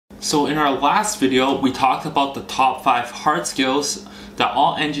So in our last video, we talked about the top 5 hard skills that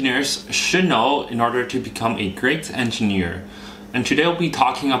all engineers should know in order to become a great engineer. And today we'll be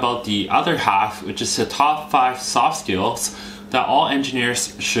talking about the other half, which is the top 5 soft skills that all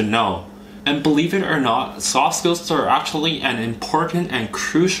engineers should know. And believe it or not, soft skills are actually an important and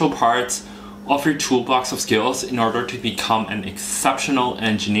crucial part of your toolbox of skills in order to become an exceptional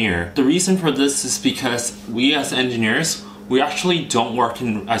engineer. The reason for this is because we as engineers, we actually don't work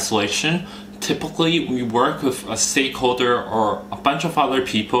in isolation. Typically, we work with a stakeholder or a bunch of other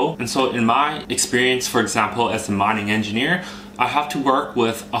people. And so in my experience, for example, as a mining engineer, I have to work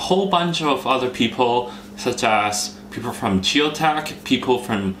with a whole bunch of other people, such as people from geotech, people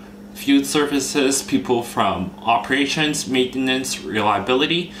from field services, people from operations, maintenance,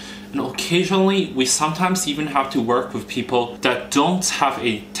 reliability. And occasionally, we sometimes even have to work with people that don't have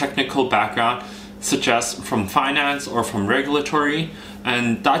a technical background, such as from finance or from regulatory,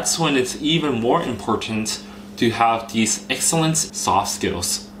 and that's when it's even more important to have these excellent soft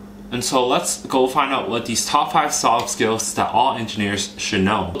skills. And so let's go find out what these top 5 soft skills that all engineers should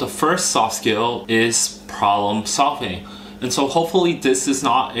know. The first soft skill is problem solving. And so hopefully this is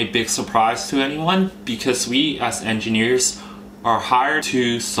not a big surprise to anyone, because we as engineers are hired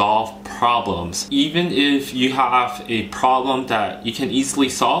to solve problems. Even if you have a problem that you can easily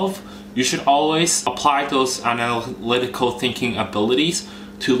solve, you should always apply those analytical thinking abilities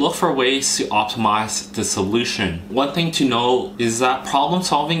to look for ways to optimize the solution. One thing to know is that problem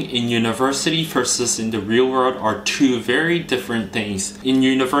solving in university versus in the real world are two very different things. In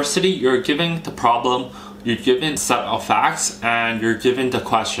university, you're given the problem, you're given a set of facts, and you're given the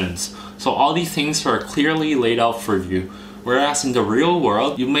questions. So all these things are clearly laid out for you. Whereas in the real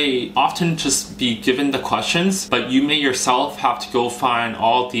world, you may often just be given the questions, but you may yourself have to go find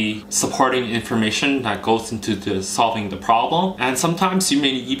all the supporting information that goes into solving the problem. And sometimes you may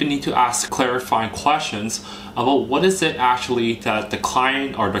even need to ask clarifying questions about what is it actually that the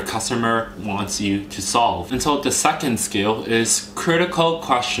client or the customer wants you to solve. And so the second skill is critical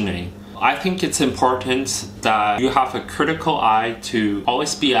questioning. I think it's important that you have a critical eye to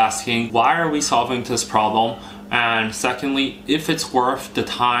always be asking, why are we solving this problem? And secondly, if it's worth the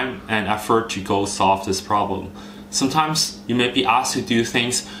time and effort to go solve this problem. Sometimes you may be asked to do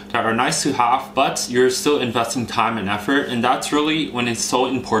things that are nice to have, but you're still investing time and effort, and that's really when it's so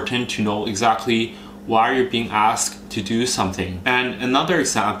important to know exactly why you're being asked to do something. And another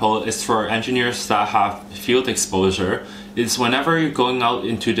example is for engineers that have field exposure, is whenever you're going out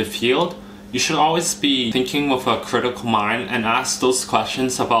into the field, you should always be thinking with a critical mind and ask those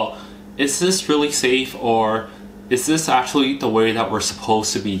questions about, is this really safe, or is this actually the way that we're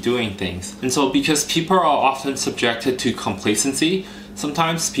supposed to be doing things? And so because people are often subjected to complacency,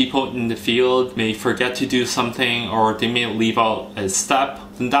 sometimes people in the field may forget to do something, or they may leave out a step.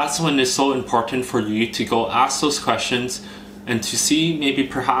 And that's when it's so important for you to go ask those questions and to see maybe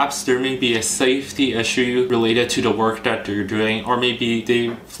perhaps there may be a safety issue related to the work that they're doing, or maybe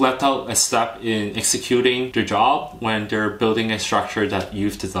they've left out a step in executing the job when they're building a structure that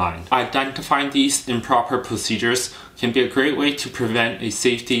you've designed. Identifying these improper procedures can be a great way to prevent a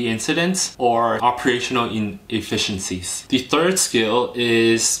safety incident or operational inefficiencies. The third skill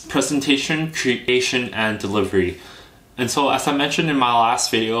is presentation, creation, and delivery. And so as I mentioned in my last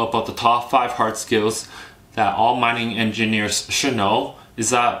video about the top 5 hard skills that all mining engineers should know,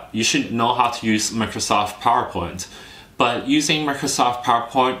 is that you should know how to use Microsoft PowerPoint. But using Microsoft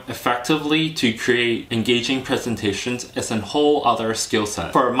PowerPoint effectively to create engaging presentations is a whole other skill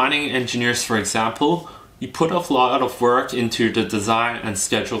set. For mining engineers, for example, you put a lot of work into the design and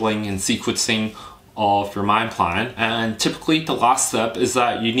scheduling and sequencing of your mine plan, and typically the last step is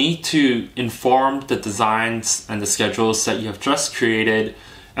that you need to inform the designs and the schedules that you have just created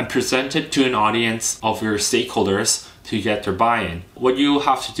and present it to an audience of your stakeholders to get their buy-in. What you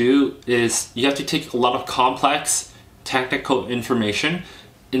have to do is you have to take a lot of complex technical information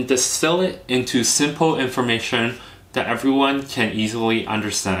and distill it into simple information that everyone can easily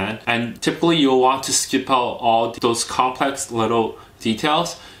understand. And typically you'll want to skip out all those complex little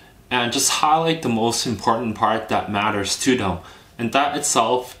details and just highlight the most important part that matters to them. And that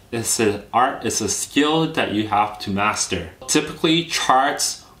itself is an art, is a skill that you have to master. Typically,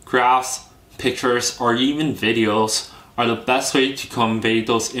 charts, graphs, pictures, or even videos are the best way to convey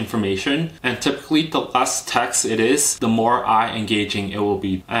those information. And typically, the less text it is, the more eye-engaging it will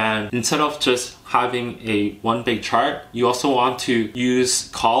be. And instead of just having one big chart, you also want to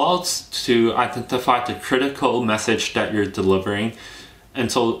use callouts to identify the critical message that you're delivering.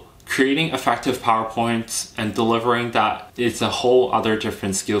 And so creating effective PowerPoints and delivering that is a whole other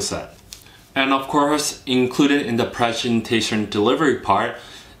different skill set. And of course, included in the presentation delivery part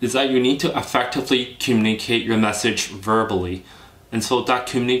is that you need to effectively communicate your message verbally. And so that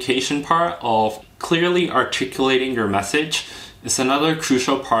communication part of clearly articulating your message is another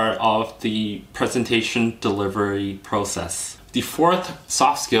crucial part of the presentation delivery process. The fourth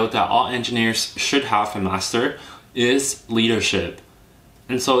soft skill that all engineers should have and master is leadership.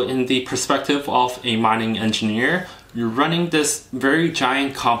 And so in the perspective of a mining engineer, you're running this very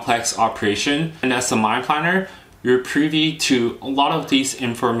giant complex operation, and as a mine planner, you're privy to a lot of these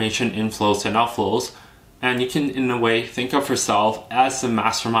information inflows and outflows, and you can in a way think of yourself as the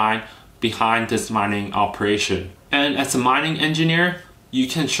mastermind behind this mining operation. And as a mining engineer, you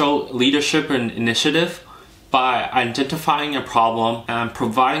can show leadership and initiative by identifying a problem and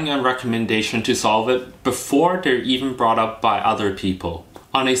providing a recommendation to solve it before they're even brought up by other people.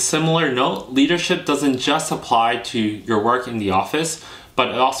 On a similar note, leadership doesn't just apply to your work in the office, but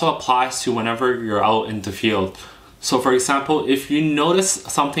it also applies to whenever you're out in the field. So for example, if you notice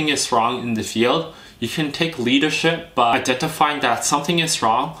something is wrong in the field, you can take leadership by identifying that something is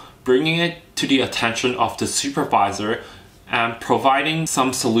wrong, bringing it to the attention of the supervisor, and providing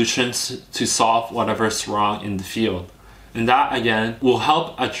some solutions to solve whatever's wrong in the field. And that again will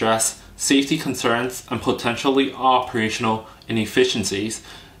help address safety concerns and potentially operational inefficiencies.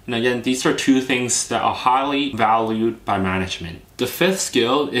 And again, these are two things that are highly valued by management. The fifth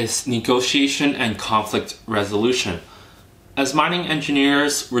skill is negotiation and conflict resolution. As mining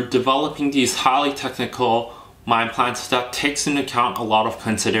engineers, we're developing these highly technical mine plans that takes into account a lot of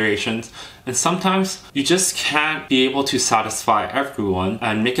considerations, and sometimes you just can't be able to satisfy everyone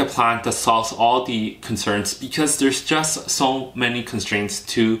and make a plan that solves all the concerns because there's just so many constraints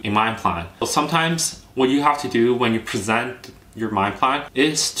to a mine plan. So sometimes what you have to do when you present your mine plan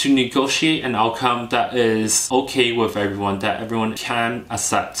is to negotiate an outcome that is okay with everyone, that everyone can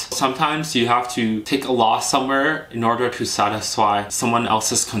accept. Sometimes you have to take a loss somewhere in order to satisfy someone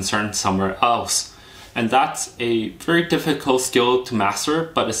else's concern somewhere else. And that's a very difficult skill to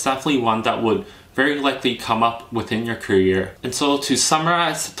master, but it's definitely one that would very likely come up within your career. And so to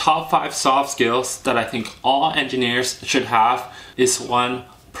summarize, the top 5 soft skills that I think all engineers should have is 1.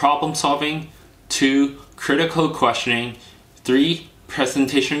 Problem solving, 2. Critical questioning, 3.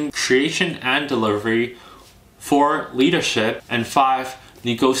 Presentation creation and delivery, 4. Leadership, and 5.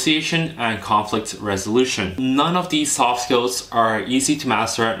 Negotiation and conflict resolution. None of these soft skills are easy to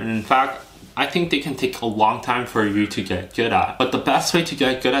master, and in fact, I think they can take a long time for you to get good at. But the best way to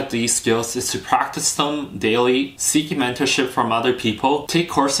get good at these skills is to practice them daily, seek mentorship from other people, take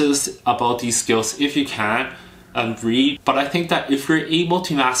courses about these skills if you can, and read. But I think that if you're able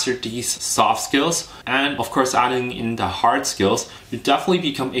to master these soft skills, and of course adding in the hard skills, you definitely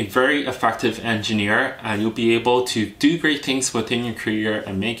become a very effective engineer, and you'll be able to do great things within your career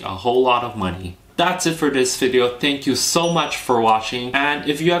and make a whole lot of money. That's it for this video. Thank you so much for watching, and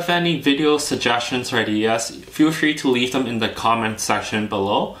if you have any video suggestions or ideas, feel free to leave them in the comment section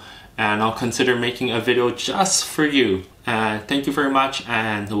below, and I'll consider making a video just for you. And thank you very much,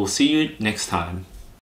 and we'll see you next time.